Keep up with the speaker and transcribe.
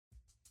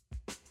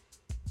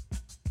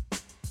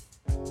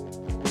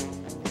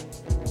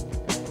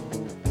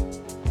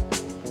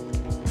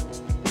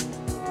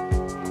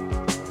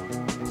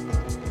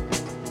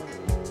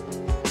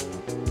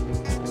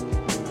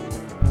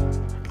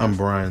I'm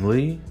Brian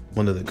Lee,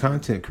 one of the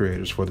content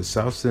creators for the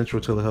South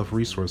Central Telehealth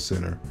Resource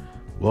Center.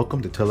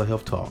 Welcome to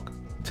Telehealth Talk.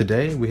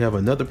 Today, we have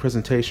another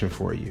presentation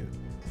for you.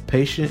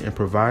 Patient and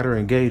provider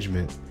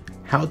engagement,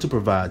 how to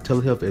provide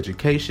telehealth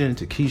education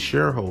to key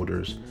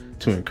shareholders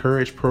to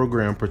encourage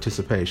program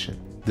participation.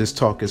 This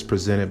talk is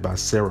presented by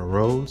Sarah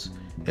Rhodes,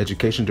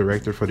 Education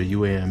Director for the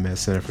UAMS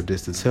Center for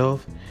Distance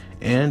Health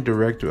and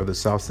Director of the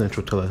South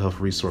Central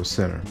Telehealth Resource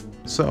Center.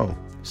 So,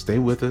 stay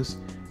with us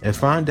and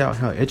find out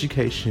how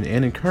education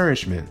and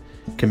encouragement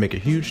can make a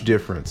huge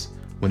difference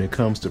when it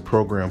comes to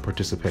program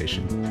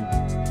participation.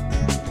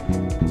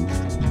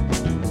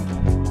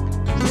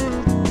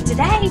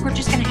 Today, we're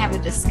just going to have a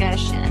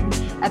discussion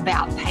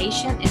about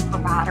patient and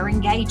provider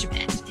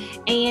engagement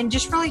and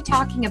just really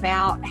talking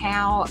about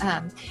how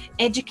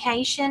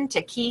education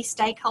to key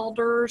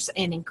stakeholders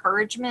and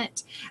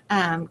encouragement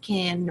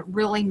can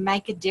really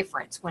make a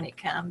difference when it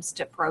comes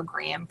to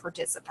program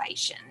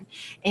participation.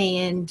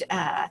 And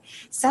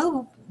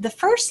so the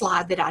first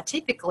slide that I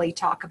typically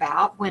talk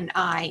about when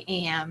I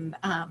am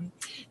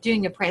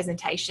doing a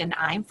presentation,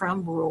 I'm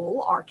from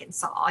rural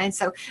Arkansas. And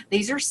so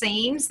these are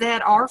scenes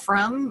that are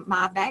from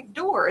my back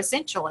door,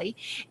 essentially.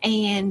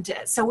 And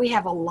so we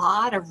have a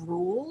lot of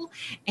rural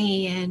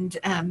and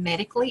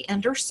medically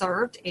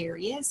underserved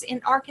areas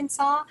in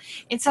Arkansas.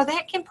 And so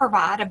that can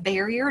provide a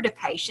barrier to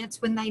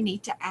patients when they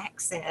need to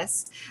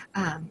access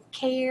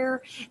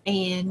care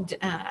and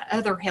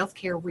other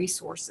healthcare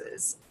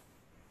resources.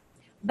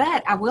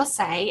 But I will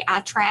say I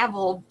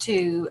traveled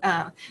to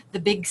the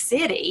big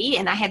city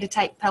and I had to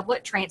take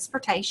public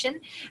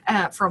transportation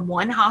from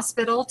one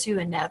hospital to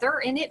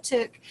another. And it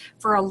took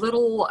for a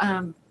little,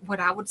 what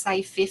I would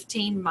say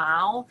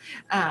 15-mile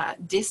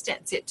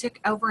distance. It took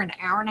over an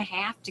hour and a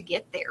half to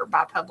get there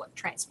by public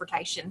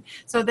transportation.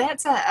 So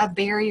that's a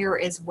barrier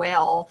as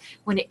well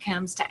when it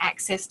comes to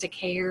access to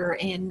care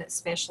and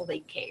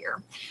specialty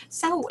care.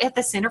 So at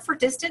the Center for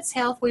Distance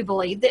Health, we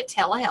believe that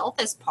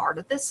telehealth is part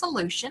of the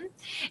solution.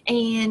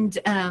 And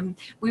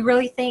we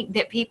really think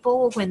that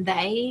people, when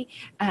they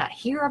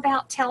hear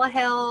about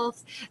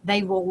telehealth,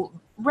 they will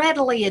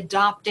readily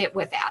adopt it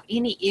without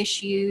any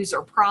issues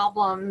or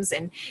problems,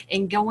 and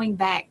going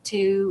back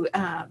to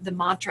the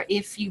mantra,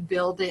 if you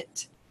build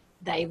it,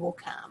 they will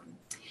come.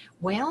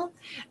 Well,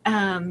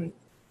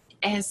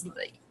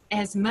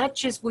 as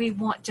much as we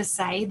want to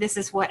say this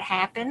is what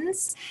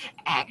happens,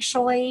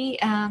 actually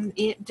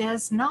it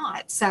does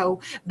not. So,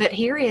 but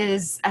here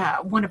is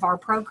one of our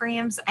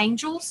programs.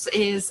 Angels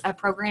is a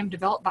program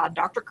developed by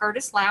Dr.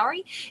 Curtis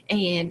Lowry,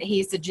 and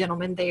he's the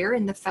gentleman there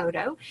in the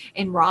photo.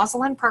 And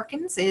Rosalind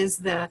Perkins is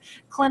the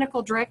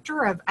clinical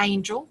director of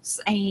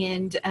Angels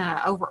and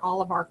over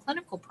all of our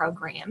clinical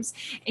programs.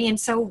 And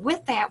so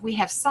with that, we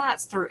have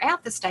sites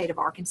throughout the state of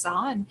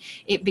Arkansas, and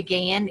it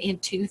began in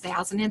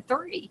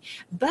 2003.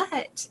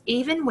 But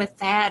even with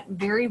that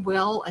very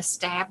well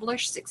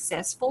established,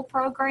 successful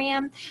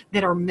program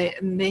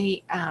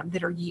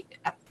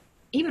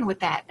even with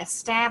that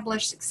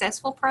established,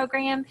 successful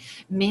program,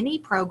 many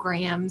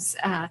programs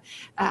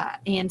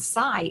and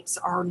sites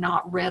are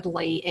not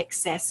readily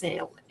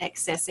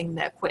accessing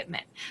the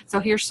equipment. So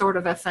here's sort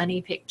of a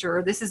funny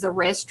picture. This is a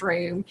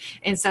restroom,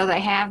 and so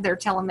they have their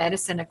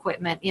telemedicine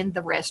equipment in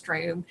the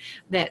restroom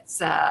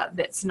that's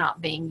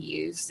not being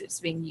used.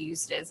 It's being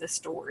used as a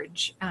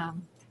storage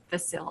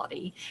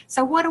facility.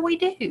 So what do we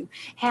do?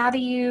 How do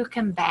you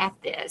combat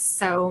this?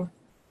 So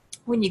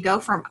when you go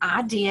from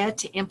idea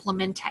to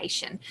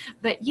implementation,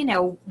 but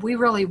we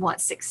really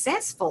want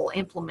successful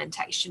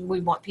implementation.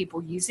 We want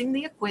people using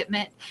the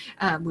equipment.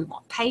 We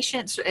want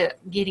patients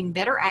getting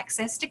better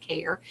access to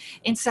care.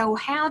 And so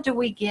how do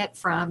we get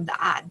from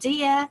the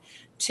idea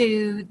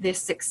to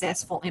this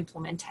successful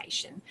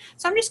implementation?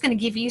 So I'm just going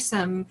to give you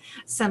some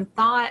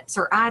thoughts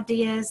or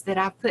ideas that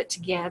I've put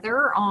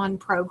together on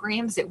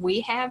programs that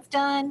we have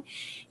done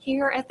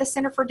here at the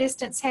Center for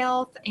Distance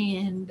Health,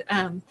 and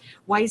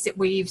ways that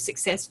we've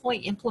successfully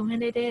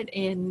implemented it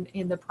in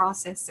the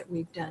process that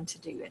we've done to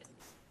do it.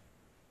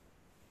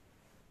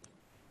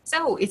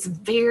 So it's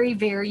very,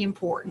 very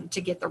important to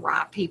get the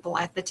right people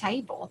at the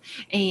table.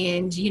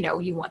 And,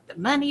 you want the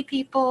money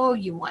people,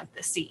 you want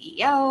the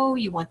CEO,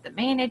 you want the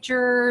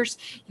managers,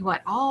 you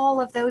want all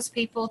of those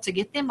people to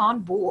get them on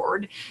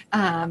board,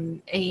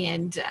 and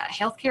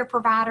healthcare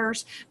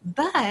providers.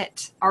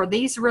 But are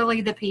these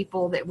really the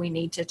people that we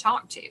need to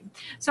talk to?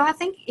 So I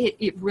think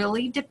it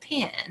really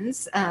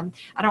depends. I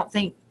don't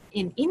think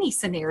in any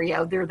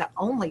scenario, they're the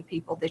only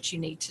people that you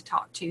need to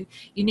talk to.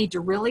 You need to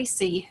really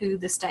see who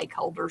the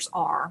stakeholders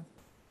are.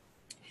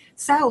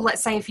 So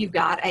let's say if you've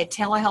got a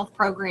telehealth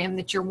program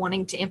that you're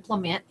wanting to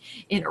implement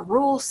in a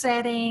rural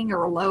setting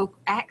or a low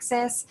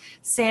access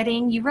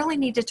setting, you really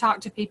need to talk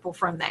to people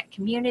from that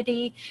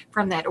community,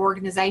 from that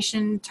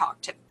organization,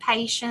 talk to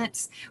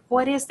patients.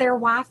 What is their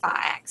Wi-Fi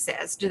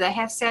access? Do they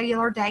have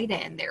cellular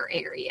data in their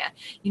area?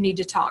 You need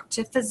to talk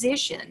to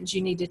physicians.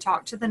 You need to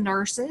talk to the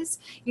nurses.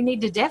 You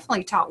need to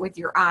definitely talk with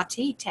your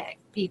IT tech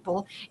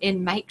people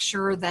and make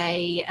sure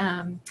they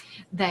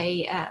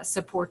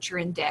support your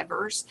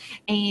endeavors.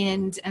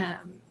 And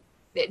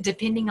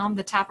depending on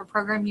the type of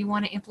program you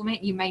want to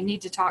implement, you may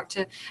need to talk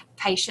to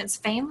patients'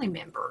 family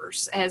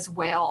members as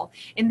well.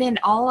 And then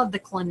all of the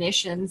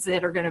clinicians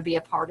that are going to be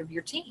a part of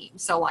your team.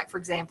 So like, for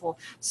example,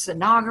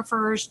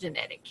 sonographers,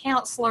 genetic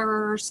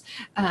counselors,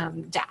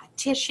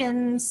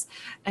 dietitians,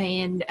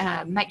 and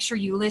make sure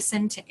you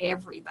listen to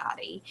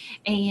everybody.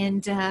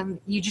 And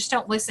you just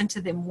don't listen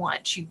to them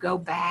once. You go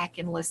back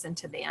and listen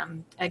to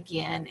them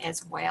again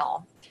as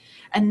well.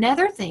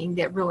 Another thing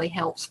that really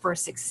helps for a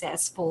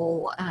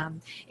successful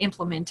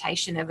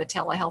implementation of a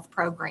telehealth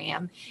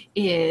program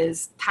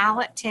is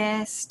pilot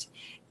test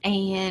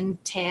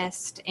and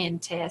test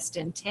and test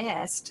and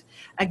test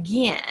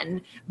again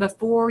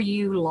before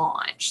you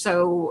launch.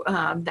 So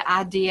the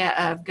idea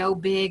of go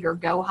big or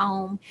go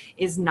home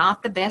is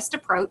not the best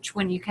approach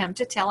when you come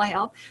to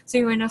telehealth. So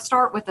you're going to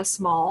start with a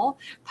small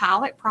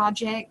pilot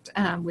project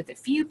with a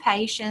few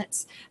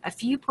patients, a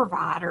few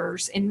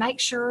providers, and make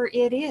sure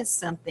it is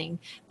something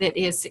that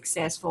is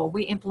successful.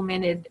 We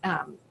implemented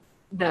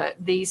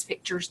these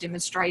pictures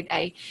demonstrate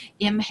a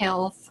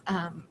mHealth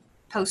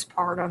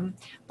postpartum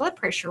blood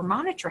pressure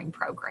monitoring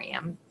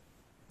program.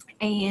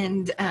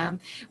 And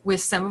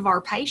with some of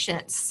our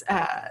patients,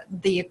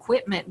 the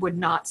equipment would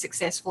not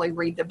successfully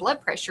read the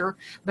blood pressure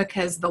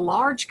because the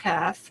large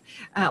cuff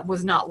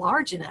was not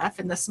large enough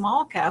and the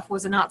small cuff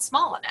was not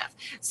small enough.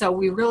 So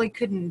we really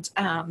couldn't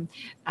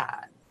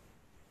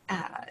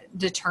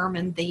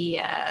determine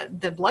the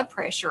blood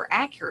pressure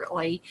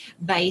accurately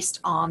based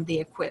on the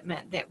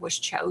equipment that was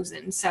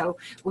chosen. So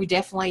we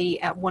definitely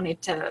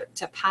wanted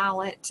to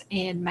pilot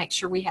and make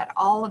sure we had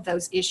all of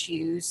those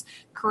issues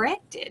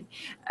corrected.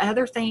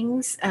 Other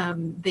things,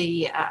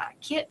 the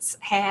kits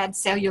had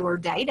cellular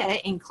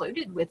data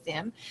included with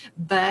them,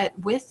 but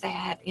with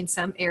that, in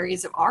some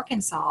areas of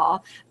Arkansas,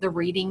 the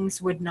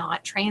readings would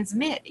not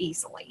transmit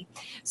easily.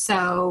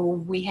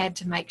 So we had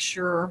to make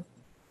sure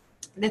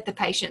that the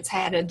patients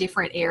had a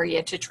different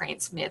area to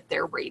transmit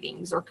their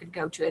readings or could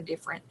go to a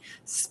different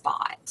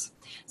spot.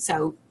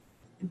 So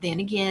then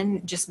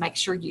again, just make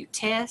sure you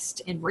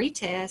test and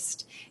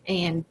retest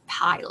and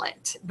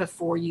pilot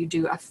before you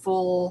do a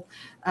full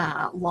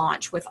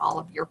launch with all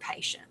of your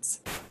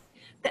patients.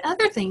 The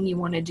other thing you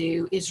want to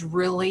do is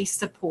really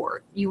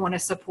support. You want to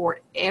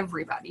support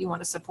everybody. You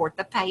want to support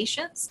the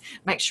patients,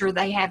 make sure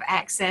they have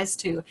access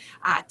to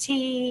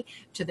IT,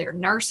 to their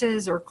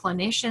nurses or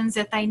clinicians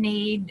that they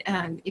need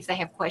if they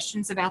have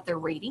questions about their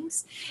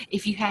readings.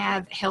 If you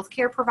have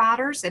healthcare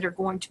providers that are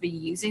going to be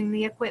using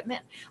the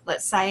equipment,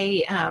 let's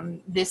say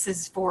this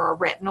is for a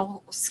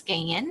retinal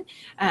scan,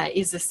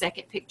 is the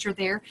second picture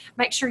there.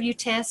 Make sure you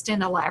test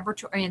in a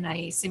laboratory, in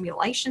a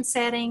simulation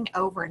setting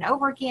over and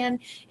over again,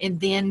 and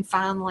then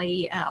finally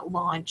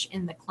launch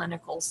in the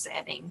clinical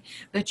setting.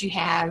 But you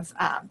have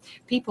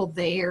people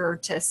there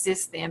to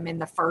assist them in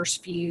the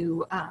first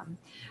few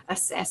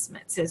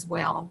assessments as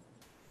well.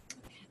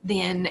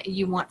 Then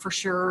you want for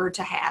sure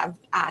to have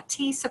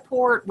IT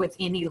support with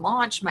any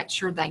launch. Make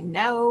sure they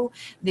know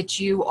that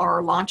you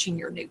are launching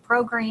your new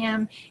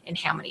program and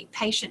how many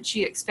patients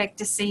you expect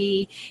to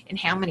see and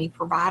how many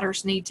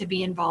providers need to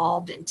be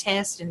involved, and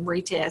test and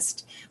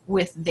retest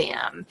with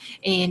them.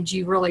 And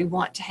you really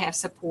want to have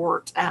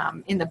support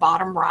in the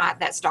bottom right.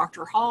 That's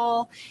Dr.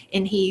 Hall,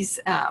 and he's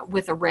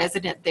with a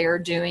resident there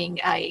doing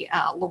a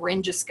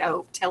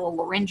laryngoscope,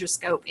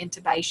 telelaryngoscope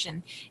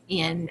intubation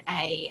in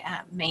a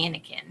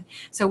mannequin.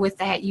 So with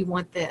that, you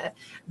want the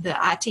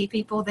IT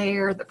people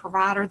there, the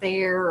provider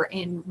there,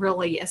 and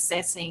really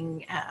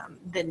assessing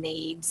the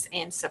needs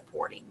and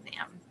supporting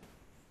them.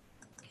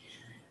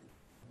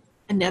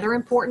 Another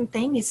important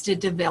thing is to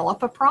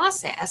develop a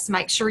process.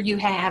 Make sure you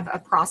have a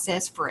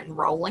process for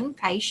enrolling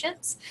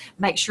patients.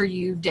 Make sure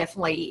you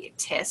definitely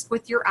test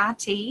with your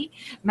IT.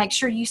 Make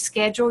sure you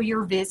schedule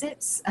your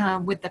visits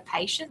with the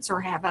patients or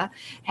have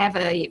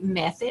a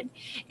method.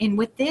 And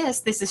with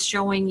this is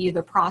showing you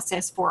the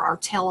process for our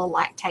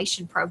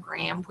telelactation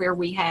program, where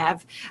we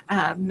have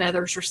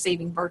mothers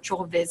receiving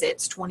virtual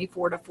visits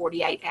 24 to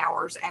 48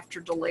 hours after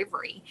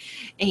delivery.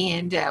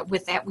 And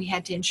with that, we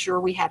had to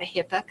ensure we had a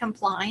HIPAA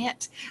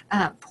compliant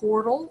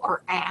portal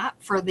or app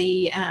for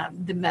the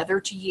mother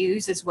to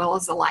use, as well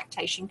as the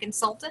lactation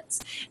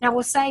consultants. Now,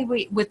 we'll say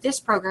with this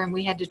program,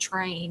 we had to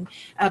train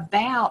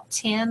about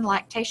 10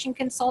 lactation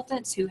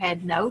consultants who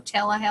had no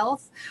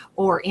telehealth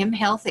or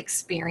mHealth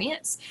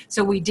experience.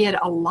 So we did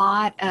a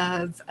lot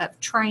of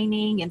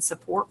training and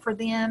support for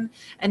them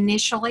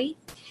initially.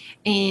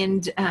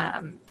 And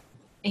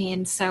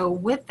so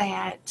with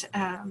that,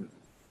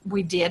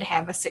 we did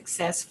have a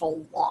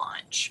successful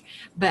launch,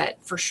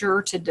 but for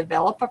sure to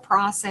develop a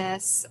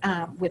process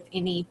with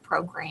any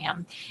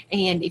program.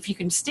 And if you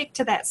can stick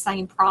to that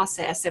same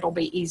process, it'll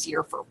be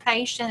easier for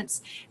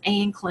patients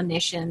and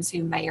clinicians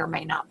who may or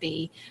may not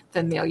be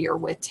familiar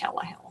with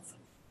telehealth.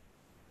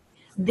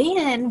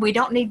 Then we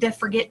don't need to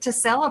forget to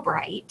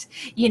celebrate.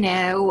 We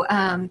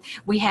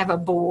have a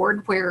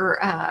board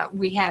where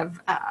we have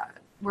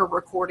we're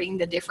recording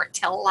the different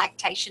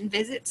telelactation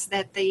visits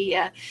that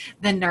the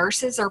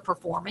nurses are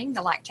performing,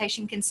 the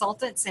lactation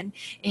consultants,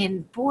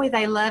 and boy,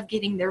 they love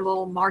getting their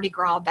little Mardi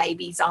Gras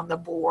babies on the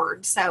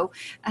board. So,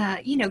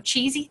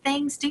 cheesy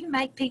things do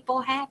make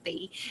people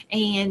happy,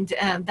 and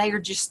they are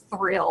just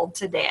thrilled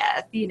to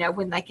death,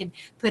 when they can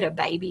put a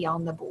baby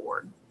on the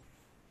board.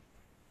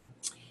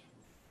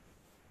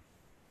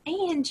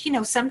 And,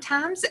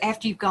 sometimes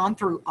after you've gone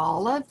through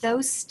all of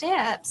those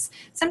steps,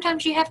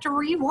 sometimes you have to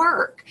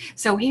rework.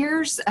 So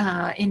here's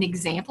an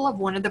example of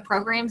one of the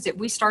programs that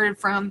we started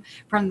from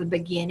the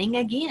beginning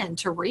again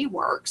to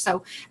rework.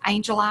 So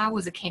Angel Eye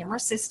was a camera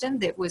system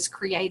that was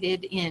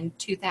created in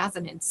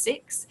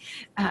 2006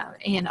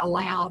 and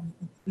allowed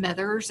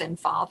mothers and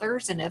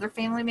fathers and other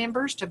family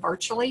members to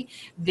virtually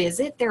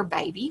visit their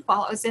baby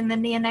while it was in the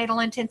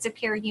neonatal intensive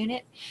care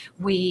unit.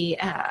 We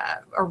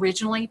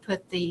originally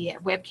put the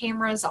web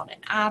cameras on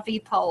an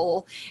IV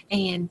pole,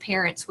 and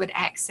parents would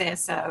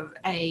access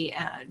a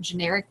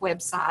generic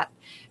website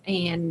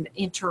and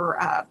enter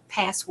a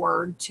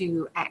password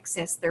to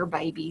access their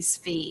baby's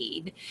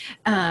feed.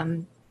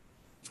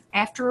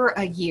 After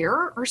a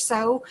year or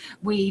so,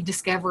 we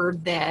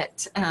discovered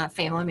that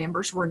family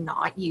members were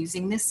not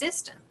using the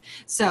system.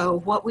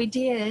 So what we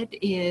did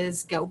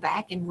is go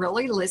back and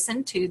really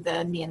listen to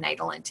the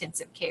neonatal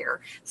intensive care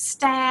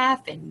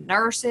staff and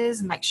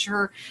nurses, make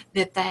sure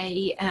that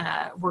they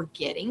were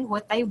getting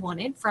what they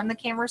wanted from the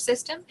camera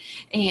system.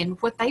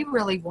 And what they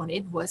really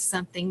wanted was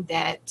something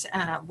that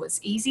was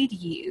easy to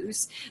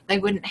use. They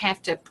wouldn't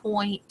have to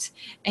point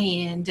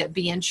and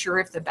be unsure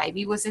if the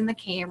baby was in the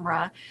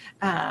camera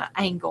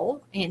angle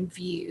and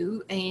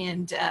view,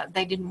 and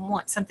they didn't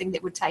want something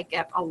that would take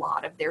up a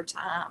lot of their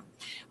time.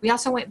 We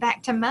also went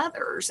back to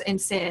mothers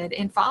and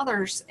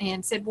fathers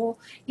and said, well,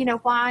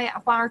 why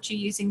aren't you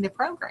using the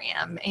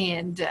program,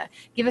 and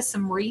give us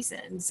some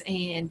reasons.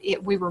 And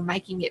we were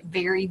making it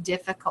very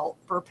difficult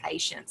for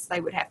patients. They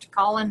would have to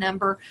call a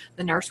number,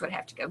 the nurse would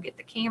have to go get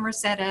the camera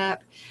set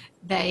up.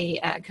 They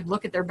could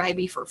look at their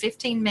baby for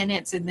 15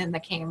 minutes, and then the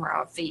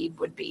camera feed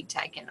would be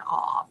taken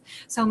off.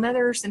 So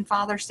mothers and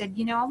fathers said,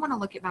 I want to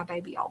look at my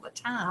baby all the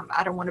time.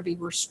 I don't want to be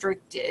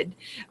restricted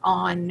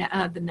on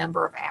the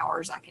number of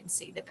hours I can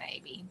see the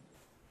baby.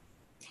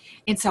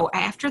 And so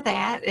after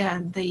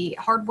that, the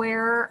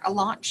hardware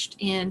launched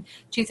in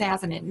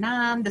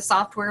 2009, the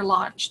software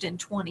launched in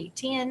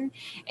 2010,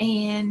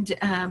 and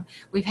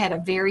we've had a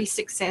very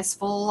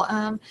successful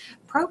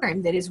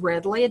program that is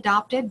readily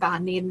adopted by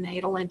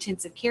neonatal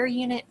intensive care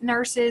unit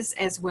nurses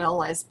as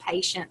well as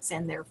patients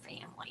and their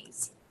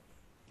families.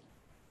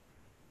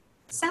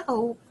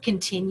 So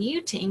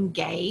continue to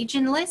engage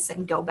and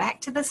listen. Go back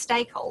to the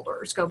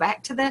stakeholders, go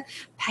back to the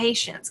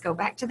patients, go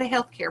back to the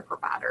healthcare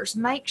providers.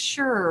 Make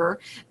sure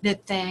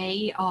that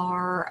they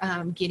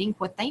are getting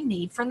what they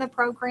need from the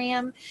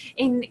program,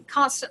 and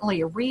constantly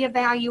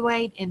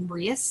reevaluate and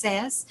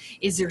reassess.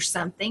 Is there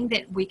something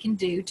that we can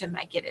do to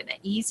make it an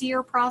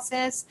easier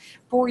process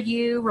for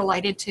you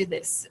related to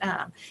this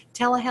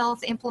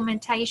telehealth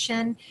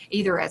implementation,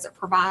 either as a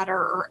provider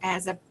or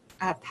as a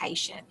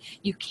patient?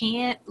 You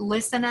can't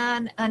listen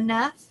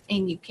enough,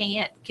 and you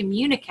can't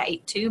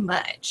communicate too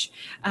much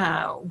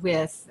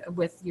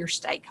with your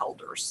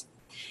stakeholders.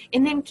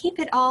 And then keep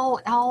it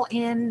all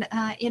in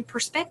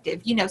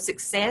perspective.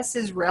 Success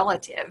is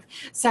relative.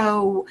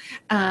 So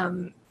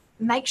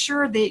make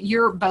sure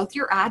that both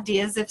your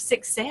ideas of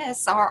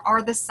success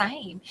are the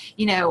same.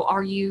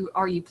 Are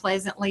you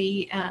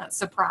pleasantly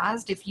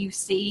surprised if you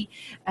see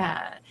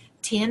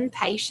 10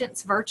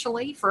 patients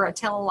virtually for a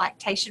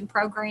telelactation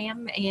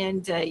program,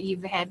 and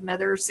you've had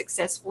mothers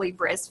successfully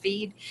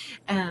breastfeed?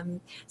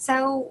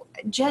 So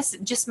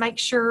just make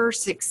sure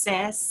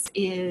success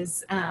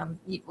is,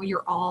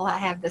 you're all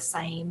have the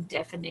same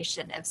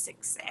definition of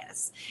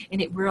success,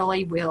 and it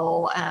really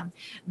will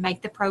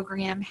make the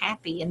program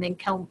happy, and then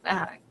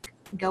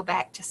go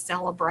back to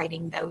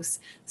celebrating those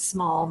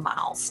small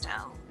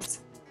milestones.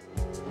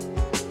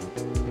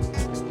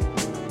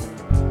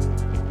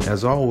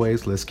 As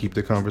always, let's keep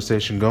the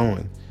conversation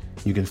going.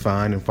 You can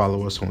find and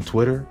follow us on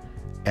Twitter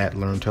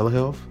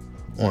 @LearnTelehealth,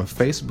 on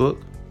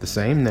Facebook, the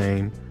same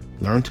name,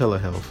 Learn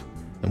Telehealth.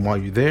 And while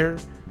you're there,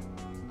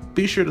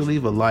 be sure to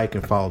leave a like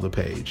and follow the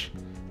page.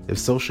 If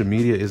social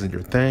media isn't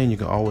your thing, you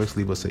can always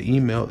leave us an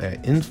email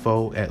at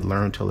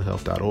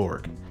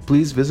info@learntelehealth.org.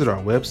 Please visit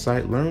our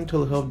website,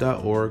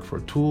 learntelehealth.org,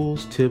 for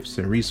tools, tips,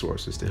 and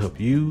resources to help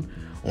you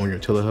on your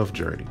telehealth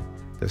journey.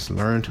 That's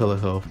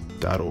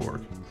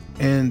learntelehealth.org.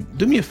 And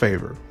do me a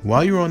favor,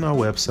 while you're on our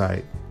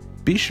website,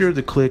 be sure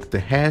to click the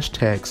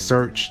hashtag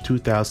Search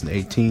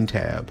 2018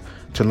 tab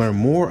to learn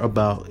more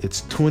about its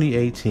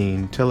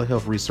 2018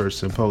 Telehealth Research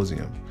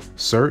Symposium.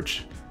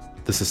 Search,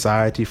 the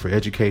Society for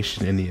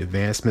Education and the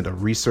Advancement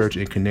of Research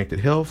in Connected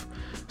Health,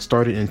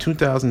 started in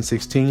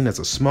 2016 as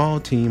a small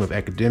team of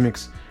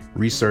academics,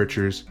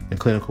 researchers, and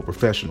clinical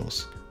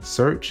professionals.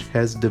 Search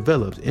has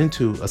developed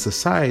into a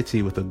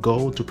society with a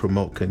goal to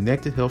promote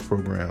connected health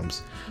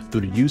programs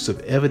through the use of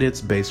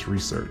evidence-based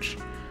research.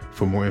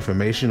 For more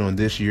information on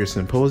this year's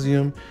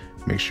symposium,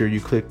 Make sure you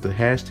click the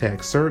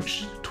hashtag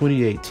Search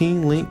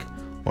 2018 link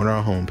on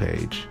our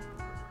homepage.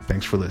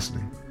 Thanks for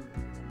listening.